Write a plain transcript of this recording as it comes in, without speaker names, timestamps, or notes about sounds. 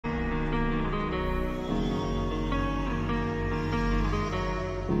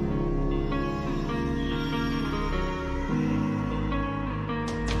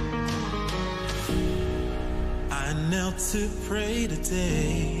knelt to pray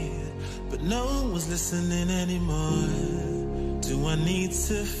today, but no one's listening anymore. Do I need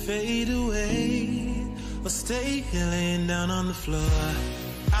to fade away or stay here laying down on the floor?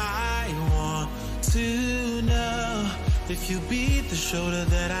 I want to know if you be the shoulder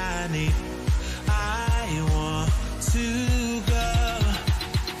that I need. I want to go,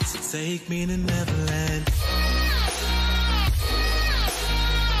 so take me to Neverland.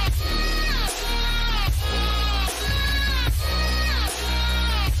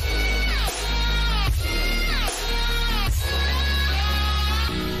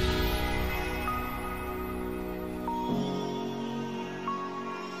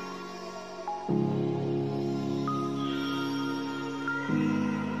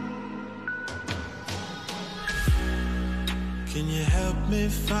 Can you help me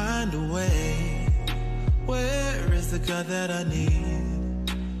find a way? Where is the God that I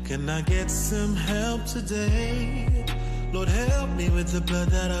need? Can I get some help today? Lord, help me with the blood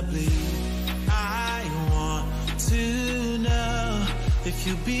that I bleed. I want to know if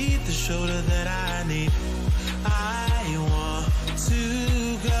you be the shoulder that I need. I want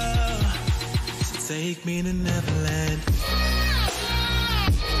to go, so take me to Neverland.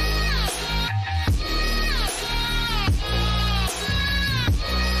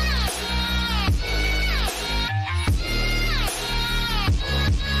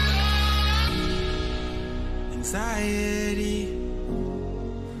 Anxiety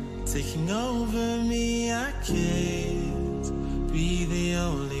taking over me, I can't be the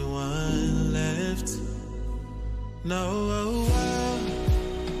only one left. No,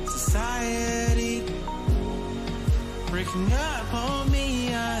 society breaking up on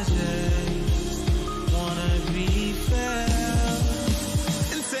me, I just wanna be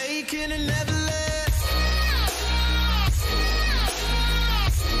felt and taken and never left.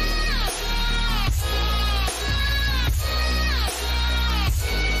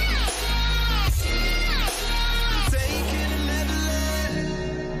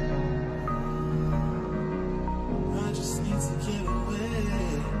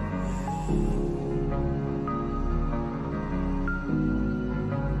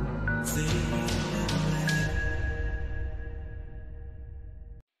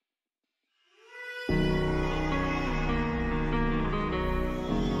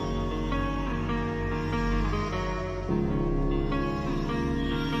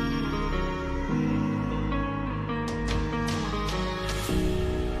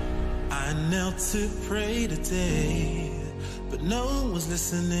 Knelt to pray today, but no one's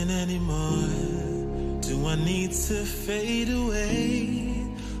listening anymore. Do I need to fade away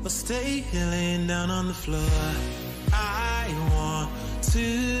or stay here laying down on the floor? I want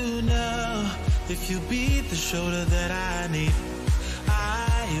to know if you be the shoulder that I need.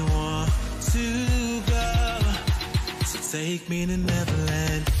 I want to go, so take me to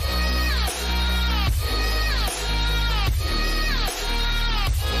Neverland.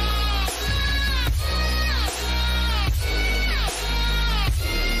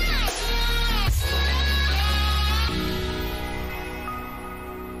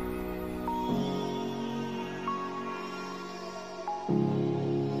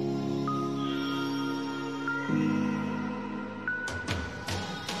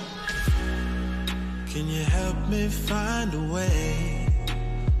 Can you help me find a way?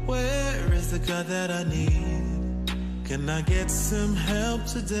 Where is the God that I need? Can I get some help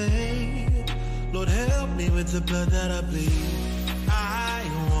today? Lord, help me with the blood that I bleed. I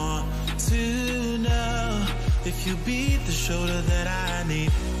want to know if you be the shoulder that I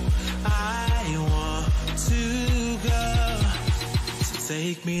need. I want to go, so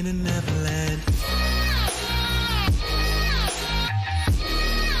take me to Neverland.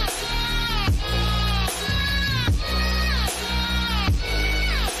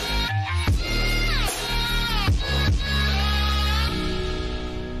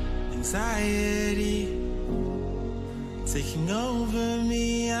 Anxiety taking over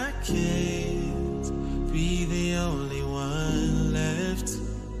me, I can't be the only one left.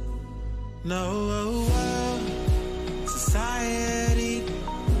 No, society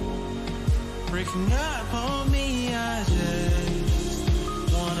breaking up on me, I just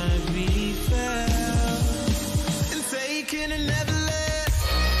wanna be felt and taken and never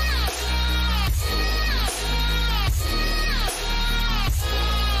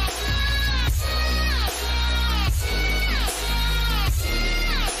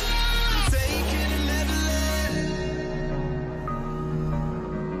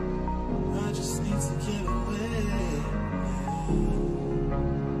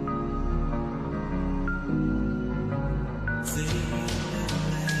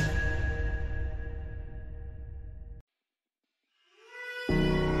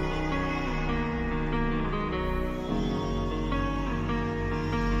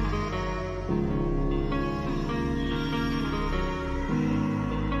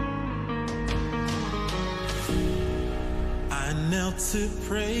to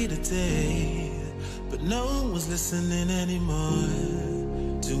pray today, but no one's listening anymore.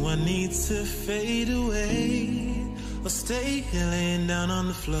 Do I need to fade away or stay here laying down on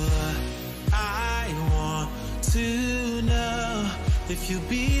the floor? I want to know if you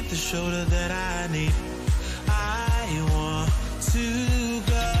be the shoulder that I need. I want to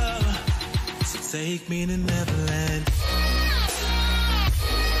go, so take me to Neverland.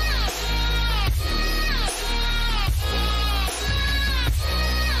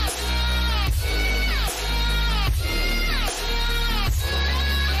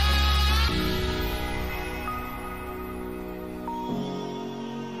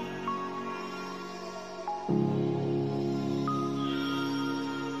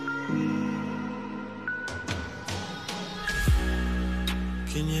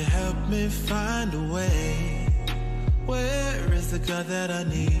 Can you help me find a way? Where is the God that I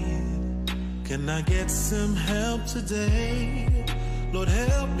need? Can I get some help today? Lord,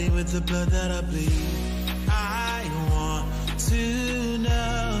 help me with the blood that I bleed. I want to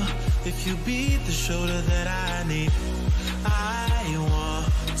know if you be the shoulder that I need. I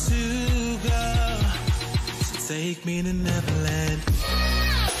want to go, so take me to Neverland.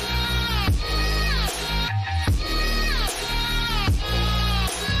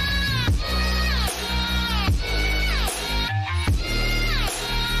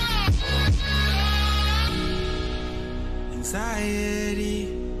 Anxiety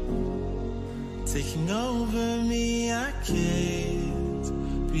taking over me, I can't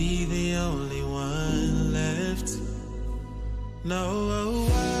be the only one left. No,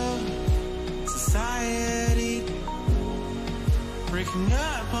 society breaking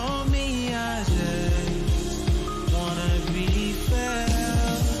up on me, I just wanna be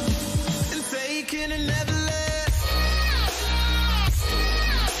felt and taken and never left.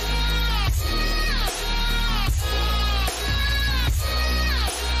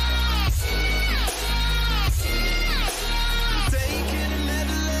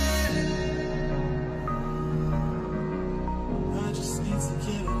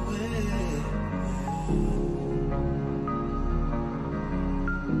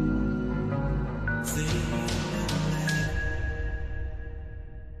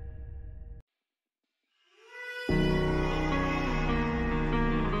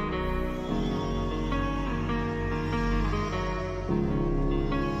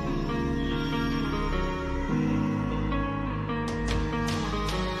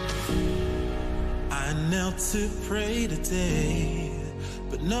 Knelt to pray today,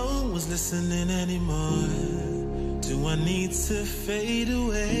 but no one's listening anymore. Do I need to fade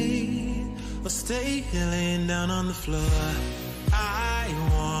away or stay here laying down on the floor? I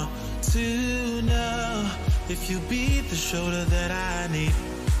want to know if you be the shoulder that I need.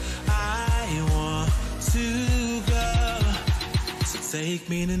 I want to go, so take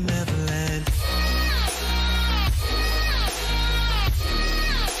me to Neverland.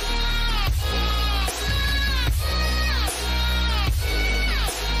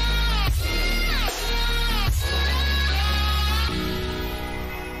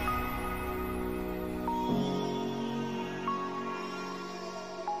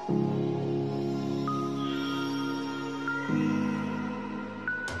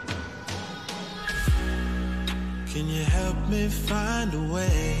 Can you help me find a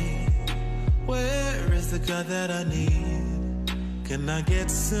way? Where is the God that I need? Can I get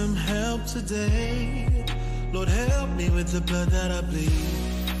some help today? Lord, help me with the blood that I bleed.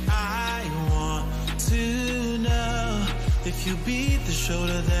 I want to know if you be the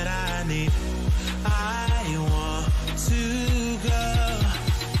shoulder that I need. I want to go,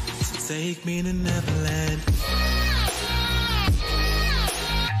 so take me to Neverland.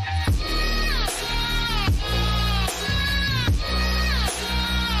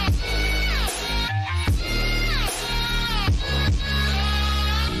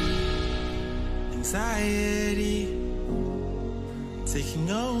 Anxiety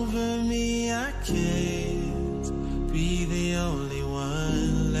taking over me, I can't be the only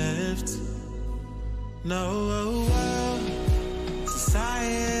one left. No,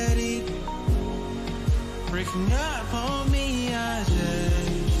 society breaking up on me, I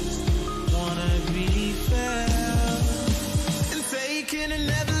just wanna be felt and taken and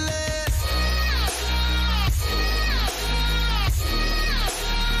never left.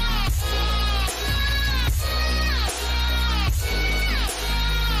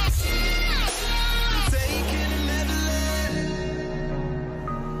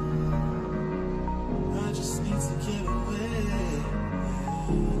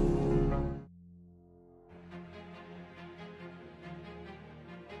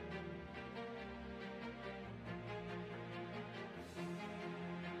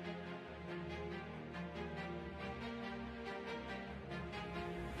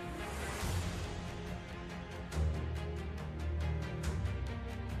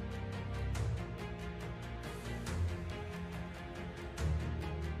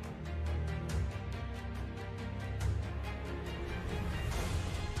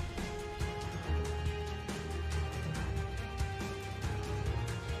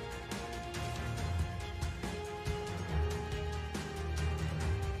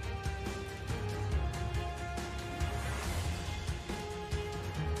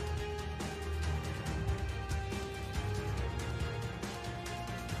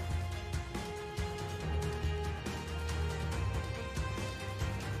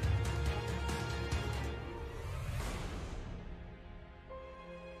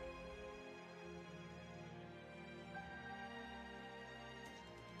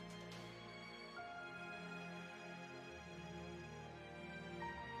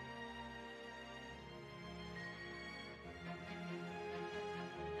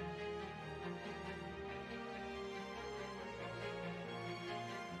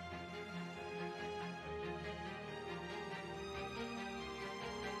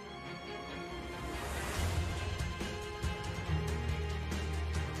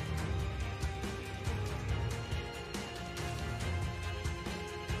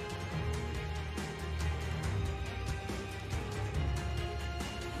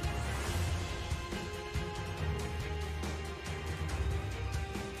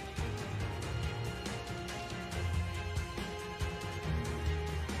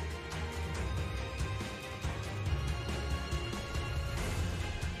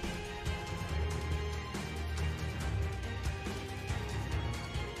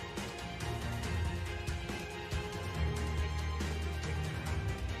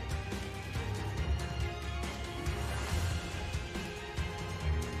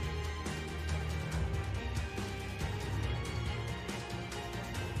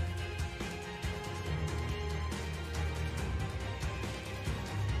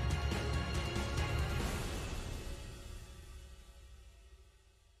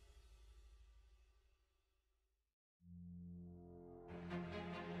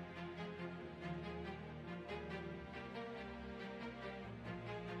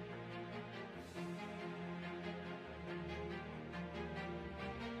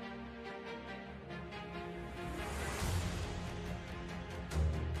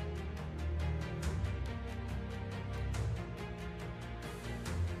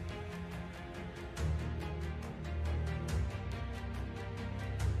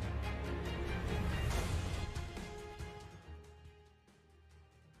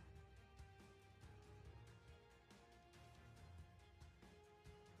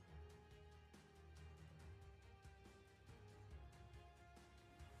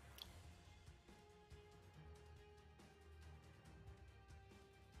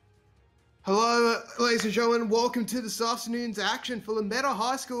 Hello, ladies and gentlemen. Welcome to this afternoon's action for the Meta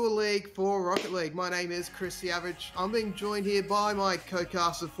High School League for Rocket League. My name is Chris the Average. I'm being joined here by my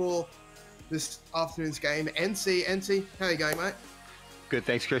co-caster for this afternoon's game, NC. NC, how are you going, mate? Good,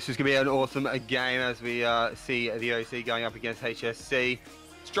 thanks, Chris. It's going to be an awesome game as we see the OC going up against HSC.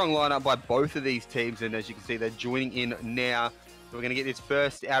 Strong lineup by both of these teams, and as you can see, they're joining in now. So we're going to get this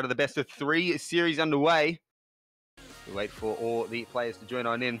first out of the best of 3 series underway. We wait for all the players to join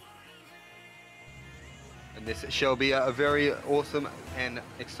on in. And this shall be a very awesome and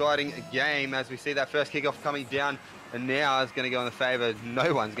exciting game as we see that first kickoff coming down. And now is going to go in the favour.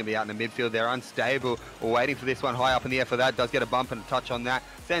 No one's going to be out in the midfield. They're unstable. We're waiting for this one high up in the air for that. Does get a bump and a touch on that.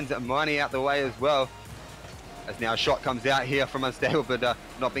 Sends money out the way as well. As now a shot comes out here from unstable, but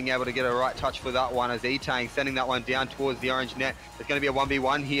not being able to get a right touch for that one as E-Tang sending that one down towards the orange net. There's going to be a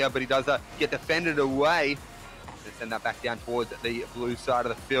 1v1 here, but he does get defended away. And send that back down towards the blue side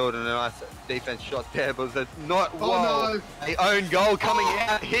of the field, and a nice defense shot there, but it's not well. A own goal coming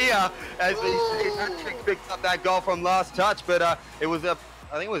out here as we see Patrick picks up that goal from last touch, but it was I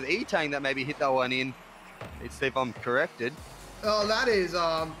think it was E-Tang that maybe hit that one in. Let's see if I'm corrected. Oh, that is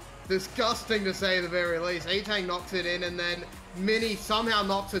disgusting to say the very least. E-Tang knocks it in, and then Mini somehow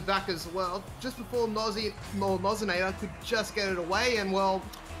knocks it back as well, just before Nozinator could just get it away, and well,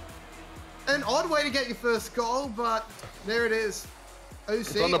 an odd way to get your first goal, but there it is.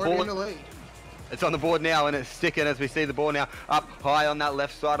 OC in the lead. It's on the board now, and it's sticking as we see the ball now up high on that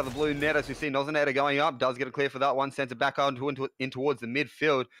left side of the blue net. As we see Nozinator going up, does get a clear for that one, sends it back on in towards the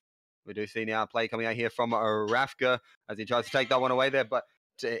midfield. We do see now a play coming out here from Rafka as he tries to take that one away there, but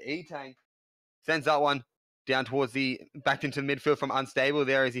to E-Tang sends that one down towards back into the midfield from unstable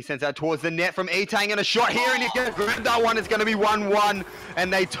there as he sends that towards the net from E-Tang, and a shot here, and he's going to grab that one. It's going to be 1-1,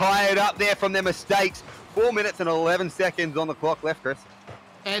 and they tie it up there from their mistakes. 4 minutes and 11 seconds on the clock left, Chris.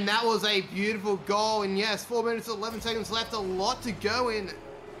 And that was a beautiful goal, and yes, 4 minutes and 11 seconds left. A lot to go in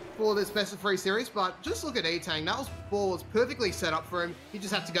for this best of 3 series, but just look at E-Tang. That ball was perfectly set up for him. He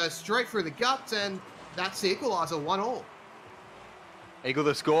just had to go straight through the guts, and that's the equalizer, 1-1. Eagle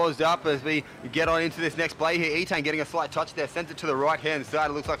the scores up as we get on into this next play here. E-Tang getting a slight touch there, sends it to the right-hand side.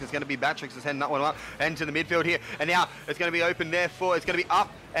 It looks like it's going to be Batrix to send that one up and to the midfield here. And now it's going to be open there it's going to be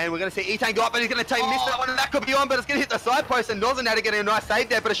up, and we're going to see E-Tang go up, and he's going to miss that one, and that could be on, but it's going to hit the side post, and Nozinator getting a nice save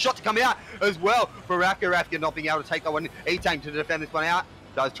there, but a shot to come out as well for Rafka. Rafka not being able to take that one. E-Tang to defend this one out.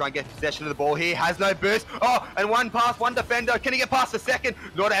 Does try and get possession of the ball here, has no burst. Oh, and one pass, one defender. Can he get past the second?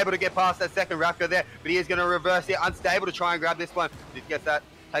 Not able to get past that second Rafka there, but he is going to reverse here. Unstable to try and grab this one. He gets that.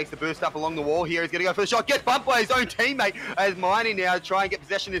 Takes the boost up along the wall here. He's going to go for the shot. Gets bumped by his own teammate as Miney now try and get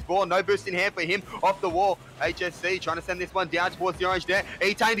possession of this ball. No boost in hand for him off the wall. HSC trying to send this one down towards the orange net.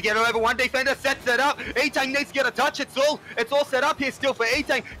 E-Tang to get it over. One defender sets it up. E-Tang needs to get a touch. It's all set up here still for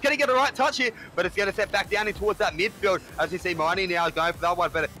E-Tang. Can he get a right touch here? But it's going to set back down in towards that midfield. As you see Miney now going for that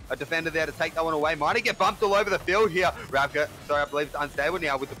one, but a defender there to take that one away. Miney get bumped all over the field here. Ravka, sorry, I believe it's unstable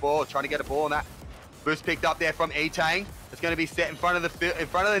now with the ball. Trying to get a ball on that. Boost picked up there from E-Tang. It's going to be set in front of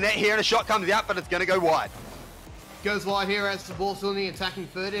the net here, and a shot comes out, but it's going to go wide. Goes wide here as the ball's still in the attacking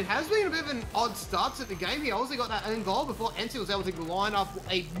third. It has been a bit of an odd start to the game. He obviously got that own goal before NC was able to line up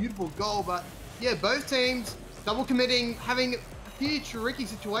a beautiful goal, but yeah, both teams double committing, having a few tricky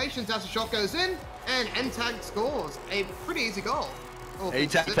situations as the shot goes in, and NTAG scores a pretty easy goal.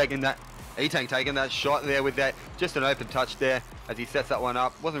 E-Tang taking that shot there with that, just an open touch there as he sets that one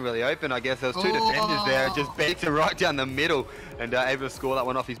up. Wasn't really open, I guess. There was 2 defenders there. Just beats him right down the middle and able to score that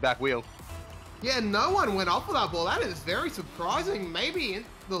one off his back wheel. Yeah, no one went off with that ball. That is very surprising. Maybe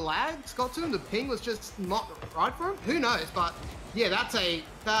the lags got to him. The ping was just not right for him. Who knows? But yeah, that's a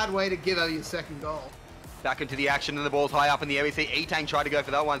bad way to give out your second goal. Back into the action, and the ball's high up in the air. We see E-Tang try to go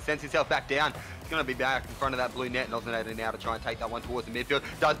for that one, sends himself back down. He's going to be back in front of that blue net. Nozinator now to try and take that one towards the midfield.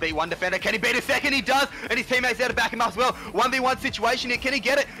 Does beat one defender. Can he beat a second? He does, and his teammates there to back him up as well. 1v1 situation here. Can he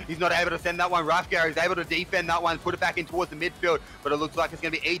get it? He's not able to send that one. Rafka is able to defend that one, put it back in towards the midfield, but it looks like it's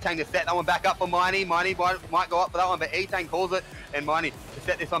going to be E-Tang to set that one back up for Miney. Miney might go up for that one, but E-Tang calls it, and Miney to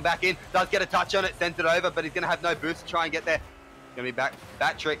set this one back in. Does get a touch on it, sends it over, but he's going to have no boost to try and get there. Going to be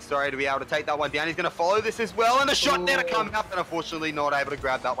Batrix, sorry, to be able to take that one down. He's going to follow this as well, and a shot there to come up, and unfortunately not able to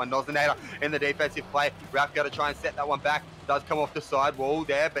grab that one. Nozinator in the defensive play. Raf got to try and set that one back. Does come off the side wall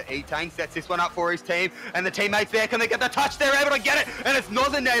there, but E-Tang sets this one up for his team, and the teammates there, can they get the touch? They're able to get it, and it's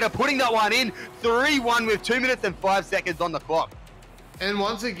Nozinator putting that one in. 3-1 with 2 minutes and 5 seconds on the clock. And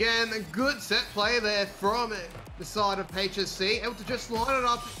once again, a good set play there from the side of HSC, able to just line it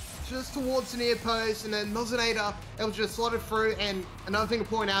up just towards the near post, and then Nozinator able to just slot it through. And another thing to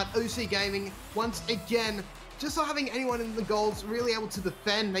point out, OC Gaming once again just not having anyone in the goals really able to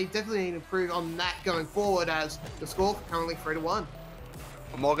defend. They definitely need to improve on that going forward, as the score currently 3-1.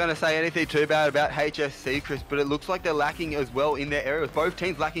 I'm not going to say anything too bad about HSC, Chris, but it looks like they're lacking as well in their areas. Both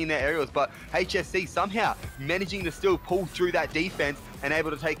teams lacking in their areas, but HSC somehow managing to still pull through that defense and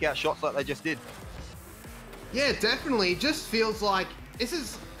able to take out shots like they just did. Yeah, definitely. It just feels like this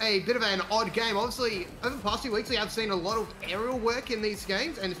is a bit of an odd game. Obviously, over the past few weeks, we have seen a lot of aerial work in these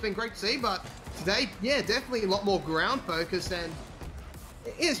games, and it's been great to see, but today, yeah, definitely a lot more ground focused, and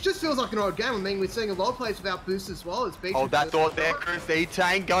it just feels like an odd game. I mean, we're seeing a lot of players without boost as well as Beatrix. Oh, that thought there, Chris.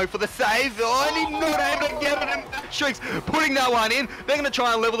 E-Tang going for the save. Oh, and he's not able to get it, and Beatrix putting that one in. They're going to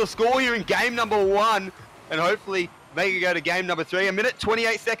try and level the score here in game number 1, and hopefully make it go to game number 3. A minute,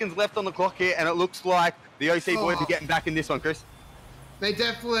 28 seconds left on the clock here, and it looks like the OC boys are getting back in this one, Chris. They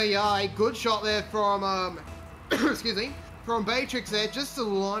definitely are. A good shot there from, excuse me, from Beatrix there, just to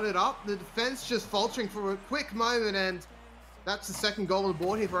line it up. The defense just faltering for a quick moment, and that's the second goal on the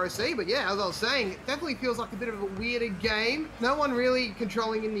board here for OC. But yeah, as I was saying, it definitely feels like a bit of a weirder game. No one really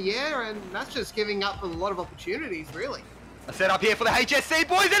controlling in the air, and that's just giving up a lot of opportunities, really. A set up here for the HSC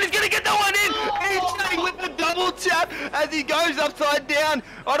boys, and he's going to get that one in! E-Tang with the double tap as he goes upside down.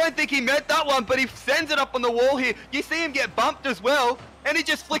 I don't think he meant that one, but he sends it up on the wall here. You see him get bumped as well, and he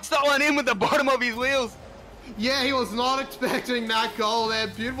just flicks that one in with the bottom of his wheels. Yeah, he was not expecting that goal there.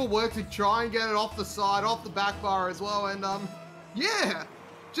 Beautiful work to try and get it off the side, off the back bar as well. And yeah,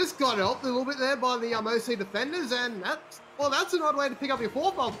 just got helped a little bit there by the OC defenders. And that's an odd way to pick up your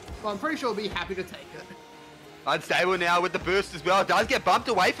fourth goal, but I'm pretty sure he'll be happy to take it. Unstable now with the boost as well. It does get bumped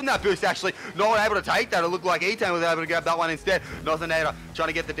away from that boost, actually. Not able to take that. It looked like E-Tang was able to grab that one instead. Nozonator trying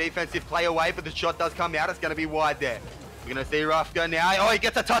to get the defensive play away, but the shot does come out. It's going to be wide there. We're going to see Ruff go now. Oh, he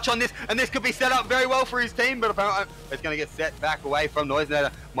gets a touch on this, and this could be set up very well for his team, but apparently it's going to get set back away from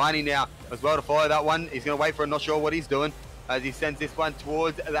Nozonator. Miney now as well to follow that one. He's going to wait for it, not sure what he's doing, as he sends this one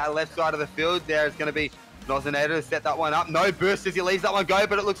towards that left side of the field. There is going to be Nozonator to set that one up. No boost as he leaves that one go,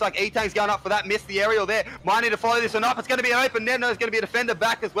 but it looks like E-Tang's going up for that. Missed the aerial there. Miney to follow this one up. It's going to be an open net. No, there's going to be a defender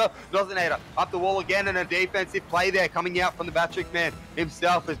back as well. Nozonator up the wall again, and a defensive play there coming out from the Batrick man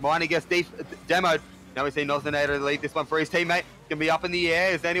himself as Miney gets demoed. Now we see Nozonator lead this one for his teammate. Can be up in the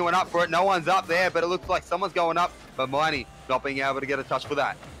air. Is anyone up for it? No one's up there, but it looks like someone's going up. But Miney not being able to get a touch for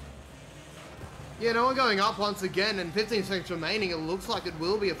that. Yeah, no one going up once again, and 15 seconds remaining. It looks like it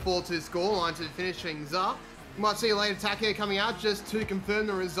will be a 4-2 scoreline to finish things up. You might see a late attack here coming out just to confirm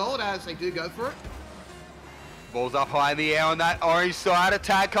the result as they do go for it. Ball's up high in the air on that orange side. A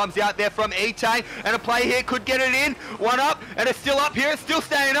tag comes out there from E-Tang, and a play here could get it in. One up, and it's still up here. It's still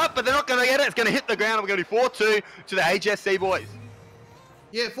staying up, but they're not going to get it. It's going to hit the ground. We're going to be 4-2 to the HSC boys.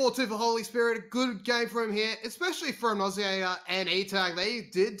 Yeah, 4-2 for Holy Spirit. A good game for him here, especially from Noziator and E-Tang. They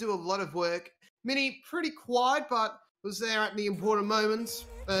did do a lot of work. Mini pretty quiet, but was there at the important moments.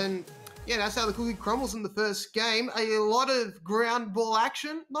 And yeah, that's how the cookie crumbles in the first game. A lot of ground ball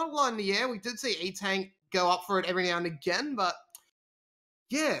action, not a lot in the air. We did see E-Tang go up for it every now and again, but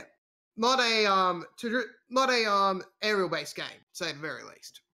yeah, not a aerial based game, to say the very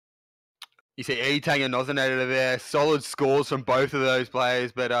least. You see E-Tang and Nozonator there, solid scores from both of those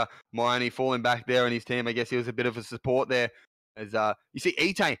players, but Miney falling back there on his team. I guess he was a bit of a support there. As you see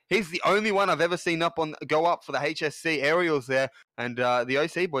E-Tang, he's the only one I've ever seen go up for the HSC aerials there, and the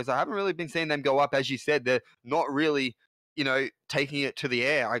OC boys, I haven't really been seeing them go up. As you said, they're not really, taking it to the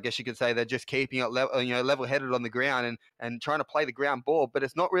air. I guess you could say they're just keeping it level-headed on the ground and trying to play the ground ball, but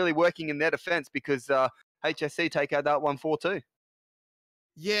it's not really working in their defense because HSC take out that one 4-2.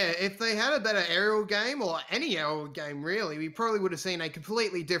 Yeah, if they had a better aerial game, or any aerial game really, we probably would have seen a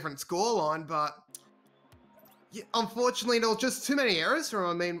completely different scoreline, but yeah, unfortunately, there was just too many errors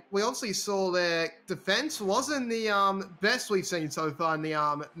from them. I mean, we obviously saw their defense wasn't the best we've seen so far in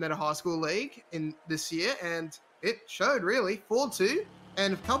the Meta High School League in this year, and it showed really. 4-2,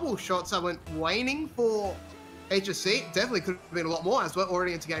 and a couple of shots that went waning for HSC. Definitely could have been a lot more as we're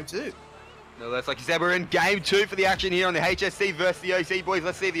already into game 2. No, that's like you said, we're in game 2 for the action here on the HSC versus the OC boys.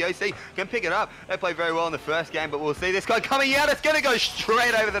 Let's see if the OC can pick it up. They played very well in the first game, but we'll see this guy coming out. It's going to go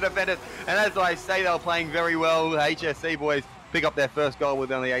straight over the defenders. And as I say, they were playing very well. The HSC boys pick up their first goal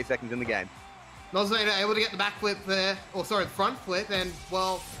with only 8 seconds in the game. Nozonator able to get the back flip there, or sorry, the front flip, and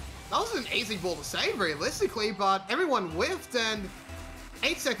well, that was an easy ball to save realistically, but everyone whiffed, and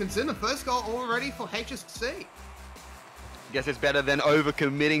 8 seconds in, the first goal already for HSC. Guess it's better than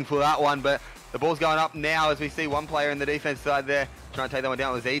over-committing for that one, but the ball's going up now as we see one player in the defense side there trying to take that one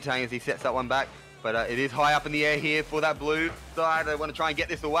down with E-Tang as he sets that one back. But it is high up in the air here for that blue side. They want to try and get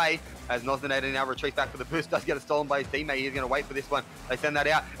this away as Noznator now retreats back for the boost. Does get it stolen by his teammate. He's going to wait for this one. They send that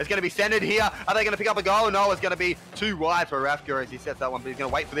out. It's going to be centered here. Are they going to pick up a goal? No, it's going to be too wide for Rafka as he sets that one. But he's going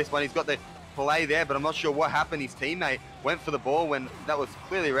to wait for this one. He's got the play there, but I'm not sure what happened. His teammate went for the ball when that was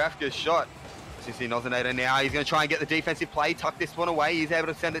clearly Rafka's shot. As you see Noznator now, he's going to try and get the defensive play, tuck this one away. He's able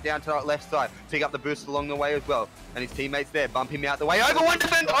to send it down to that left side, pick up the boost along the way as well. And his teammates there bump him out the way. Over one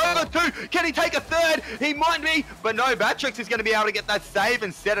defender, over two. Can he take a third? He might be, but no, Batrix is going to be able to get that save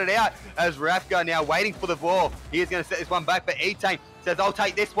and set it out as Rafka now waiting for the ball. He is going to set this one back, but Etang says, I'll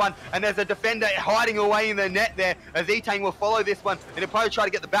take this one. And there's a defender hiding away in the net there as Etang will follow this one. And he'll probably try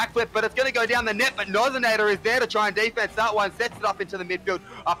to get the backflip, but it's going to go down the net. But Noznator is there to try and defense that one. Sets it up into the midfield.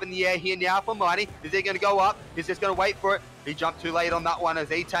 Up in the air here now for Mighty. Is he going to go up? He's just going to wait for it. He jumped too late on that one as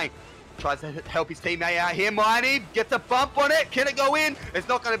Etang tries to help his teammate out here. Mighty gets a bump on it. Can it go in? It's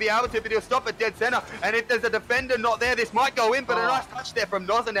not going to be able to, but he'll stop at dead center. And if there's a defender not there, this might go in. But a nice touch there from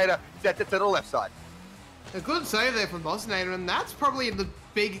Noznator. Sets it to the left side. A good save there from Noznator, and that's probably the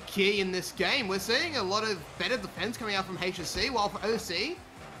big key in this game. We're seeing a lot of better defense coming out from HSE, while for OC,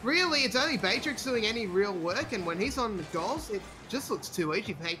 really, it's only Batrix doing any real work, and when he's on the goals, it just looks too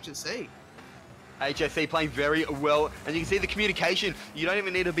easy for HSE. HSE playing very well, and you can see the communication. You don't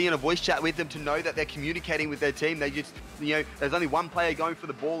even need to be in a voice chat with them to know that they're communicating with their team. They just, there's only one player going for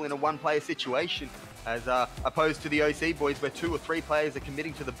the ball in a one-player situation, as opposed to the OC boys where 2 or 3 players are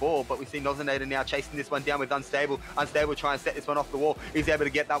committing to the ball. But we see Noznator now chasing this one down with Unstable. Unstable trying to set this one off the wall. He's able to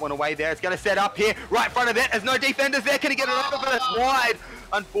get that one away there. It's going to set up here, right in front of that. There's no defenders there. Can he get it over? But it's wide.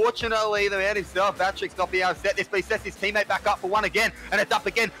 Unfortunately, the man himself, Batrix, not being able to set this, but he sets his teammate back up for one again, and it's up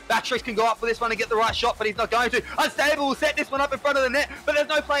again. Batrix can go up for this one and get the right shot, but he's not going to. Unstable will set this one up in front of the net, but there's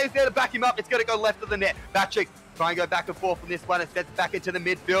no players there to back him up. It's going to go left of the net. Batrix try and go back and forth from this one. It sets back into the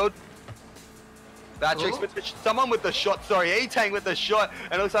midfield. Batrix with someone with the shot, sorry, Etang with the shot,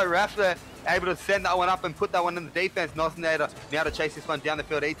 and it looks like Rafter able to send that one up and put that one in the defense. Noznator now to chase this one down the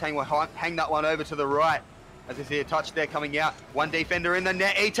field. Etang will hang that one over to the right. As you see a touch there coming out. One defender in the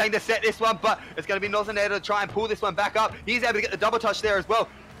net. Etang to set this one, but it's going to be Noznator to try and pull this one back up. He's able to get the double touch there as well.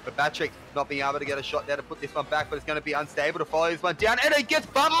 But Batrix not being able to get a shot there to put this one back, but it's going to be Unstable to follow this one down. And he gets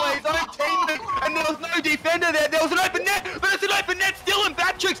bumped by his own teammate, and there was no defender there. There was an open net, but it's an open net still, and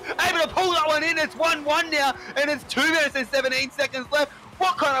Batrix able to pull that one in. It's 1-1 now, and it's 2 minutes and 17 seconds left.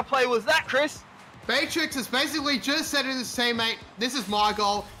 What kind of play was that, Chris? Batrix has basically just said to his teammate, this is my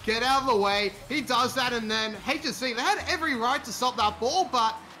goal, get out of the way. He does that, and then HSC, they had every right to stop that ball,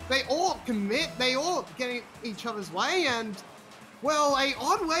 but they all commit, they all get in each other's way, and, well, a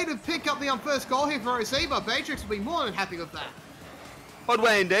odd way to pick up the first goal here for OC, but Batrix will be more than happy with that. Odd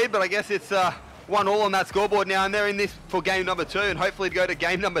way indeed, but I guess it's 1-1 on that scoreboard now, and they're in this for game number 2, and hopefully to go to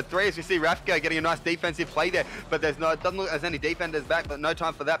game number 3 as we see Rafka getting a nice defensive play there. But it doesn't look as any defenders back, but no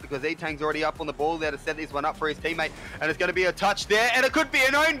time for that because Etang's already up on the ball there to set this one up for his teammate, and it's going to be a touch there, and it could be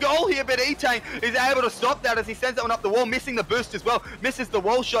an own goal here, but Etang is able to stop that as he sends that one up the wall, missing the boost as well, misses the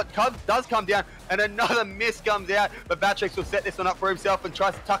wall shot, does come down, and another miss comes out, but Batrix will set this one up for himself and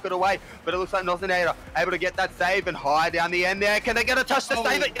tries to tuck it away, but it looks like Noznator able to get that save and high down the end there. Can they get a touch to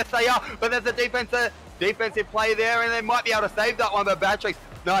save it? Yes, they are, but there's a defensive play there, and they might be able to save that one, but Batrix,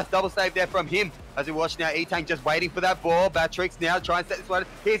 nice double save there from him. As we watch now, Etang just waiting for that ball. Batrix now trying to set this one.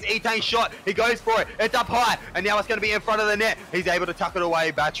 Here's Etang's shot. He goes for it. It's up high, and now it's going to be in front of the net. He's able to tuck it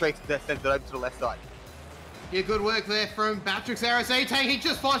away. Batrix sends it over to the left side. Yeah, good work there from Batrix there as Etang. He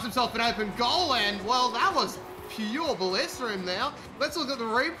just finds himself an open goal, and, well, that was pure bliss for him now. Let's look at the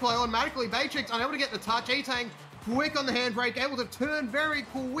replay. Automatically, Batrix unable to get the touch. Etang quick on the handbrake, able to turn very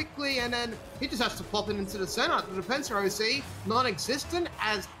quickly, and then he just has to plop it into the center. The defense for OC non-existent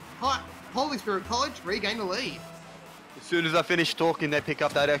as Holy Spirit College regain the lead. As soon as I finish talking, they pick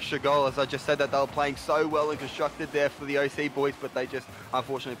up that extra goal. As I just said, that they were playing so well and constructed there for the OC boys, but they just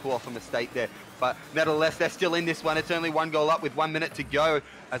unfortunately pull off a mistake there. But nevertheless, they're still in this one. It's only 1 goal up with 1 minute to go.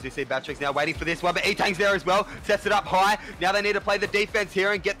 As we see Batrix now waiting for this one, but Etang's there as well. Sets it up high. Now they need to play the defense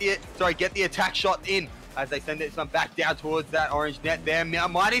here and get the attack shot in. As they send this one back down towards that orange net there. Now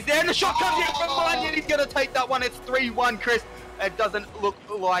Mighty's there, and the shot comes in from Mighty, and he's going to take that one. It's 3-1, Chris. It doesn't look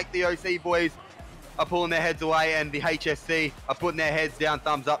like the OC boys are pulling their heads away, and the HSC are putting their heads down,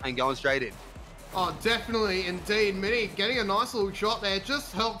 thumbs up, and going straight in. Oh, definitely, indeed. Mini getting a nice little shot there,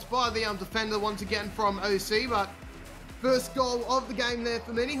 just helped by the defender once again from OC, but first goal of the game there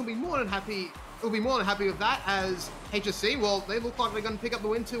for Mini. He'll be more than happy. He'll be more than happy with that, as HSC, well, they look like they're going to pick up the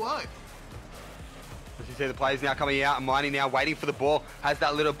win 2-0. As you see the players now coming out and Mining now waiting for the ball. Has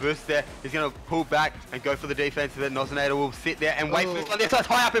that little boost there. He's going to pull back and go for the defense. So that Nozinator will sit there and wait for this one. This one's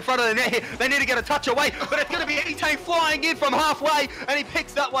high up in front of the net here. They need to get a touch away, but it's going to be E-Tank flying in from halfway, and he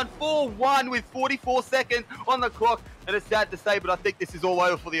picks that one 4-1 with 44 seconds on the clock. And it's sad to say, but I think this is all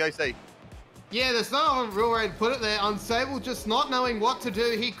over for the OC. Yeah, there's no real way to put it there. Unstable, just not knowing what to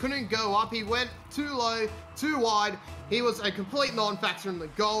do. He couldn't go up. He went too low, too wide. He was a complete non-factor in the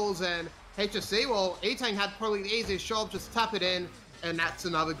goals, and HSE, well, E-Tank had probably the easiest job, just tap it in, and that's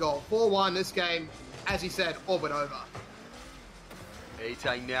another goal. 4-1 this game, as he said, all but over.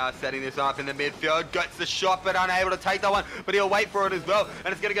 E-Tank now setting this up in the midfield, gets the shot but unable to take that one, but he'll wait for it as well,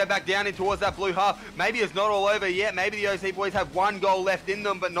 and it's going to go back down in towards that blue half. Maybe it's not all over yet, maybe the OC boys have one goal left in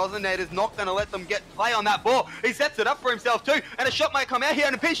them, but Nozinator's not going to let them get play on that ball. He sets it up for himself too, and a shot might come out here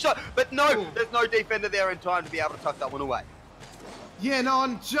and a pinch shot, but no, there's no defender there in time to be able to tuck that one away. Yeah, no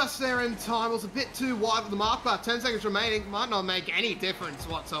one just there in time. It was a bit too wide of the mark, but 10 seconds remaining might not make any difference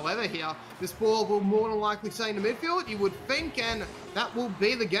whatsoever here. This ball will more than likely stay in the midfield, you would think, and that will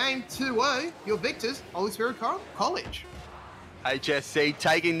be the game. 2-0, your victors, Holy Spirit College. HSC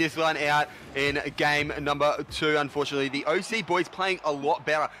taking this one out in game number 2. Unfortunately, the OC boys playing a lot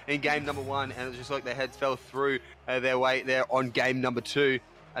better in game number 1, and it's just like their heads fell through their way there on game number 2.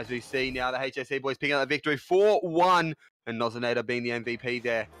 As we see now, the HSC boys picking up the victory 4-1. And Nozinator being the MVP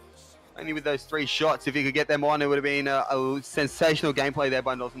there. Only with those 3 shots, if he could get them on, it would have been a sensational gameplay there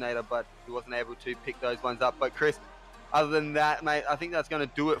by Nozinator, but he wasn't able to pick those ones up. But Chris, other than that, mate, I think that's going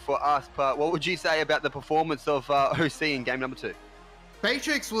to do it for us. But what would you say about the performance of OC in game number 2?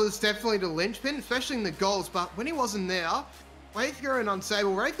 Matrix was definitely the linchpin, especially in the goals, but when he wasn't there, Wraithger and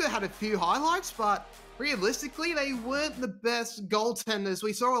Unstable, Wraithger had a few highlights, but realistically, they weren't the best goaltenders.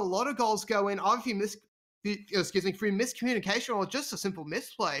 We saw a lot of goals go in, either through miscommunication or just a simple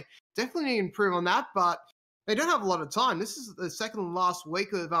misplay. Definitely need to improve on that, but they don't have a lot of time. This is the second and last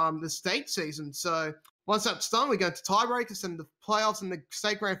week of the state season, so once that's done, we go to tiebreakers and the playoffs and the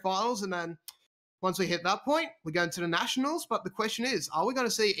state grand finals, and then once we hit that point, we go into the nationals. But the question is, are we going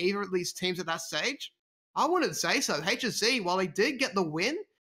to see either of these teams at that stage? I wouldn't say so. HSC, while they did get the win,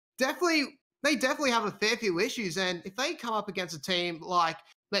 they definitely have a fair few issues, and if they come up against a team like,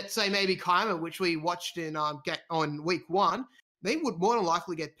 let's say maybe Kaima, which we watched in on week 1, they would more than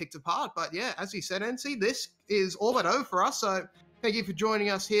likely get picked apart. But yeah, as you said, NC, this is all but over for us. So thank you for joining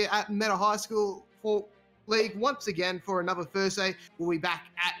us here at Meta High School for League once again for another Thursday. We'll be back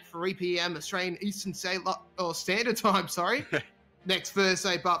at 3 p.m. Australian Eastern Standard Time, next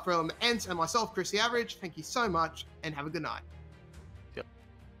Thursday. But from Ent and myself, Chris the Average, thank you so much and have a good night.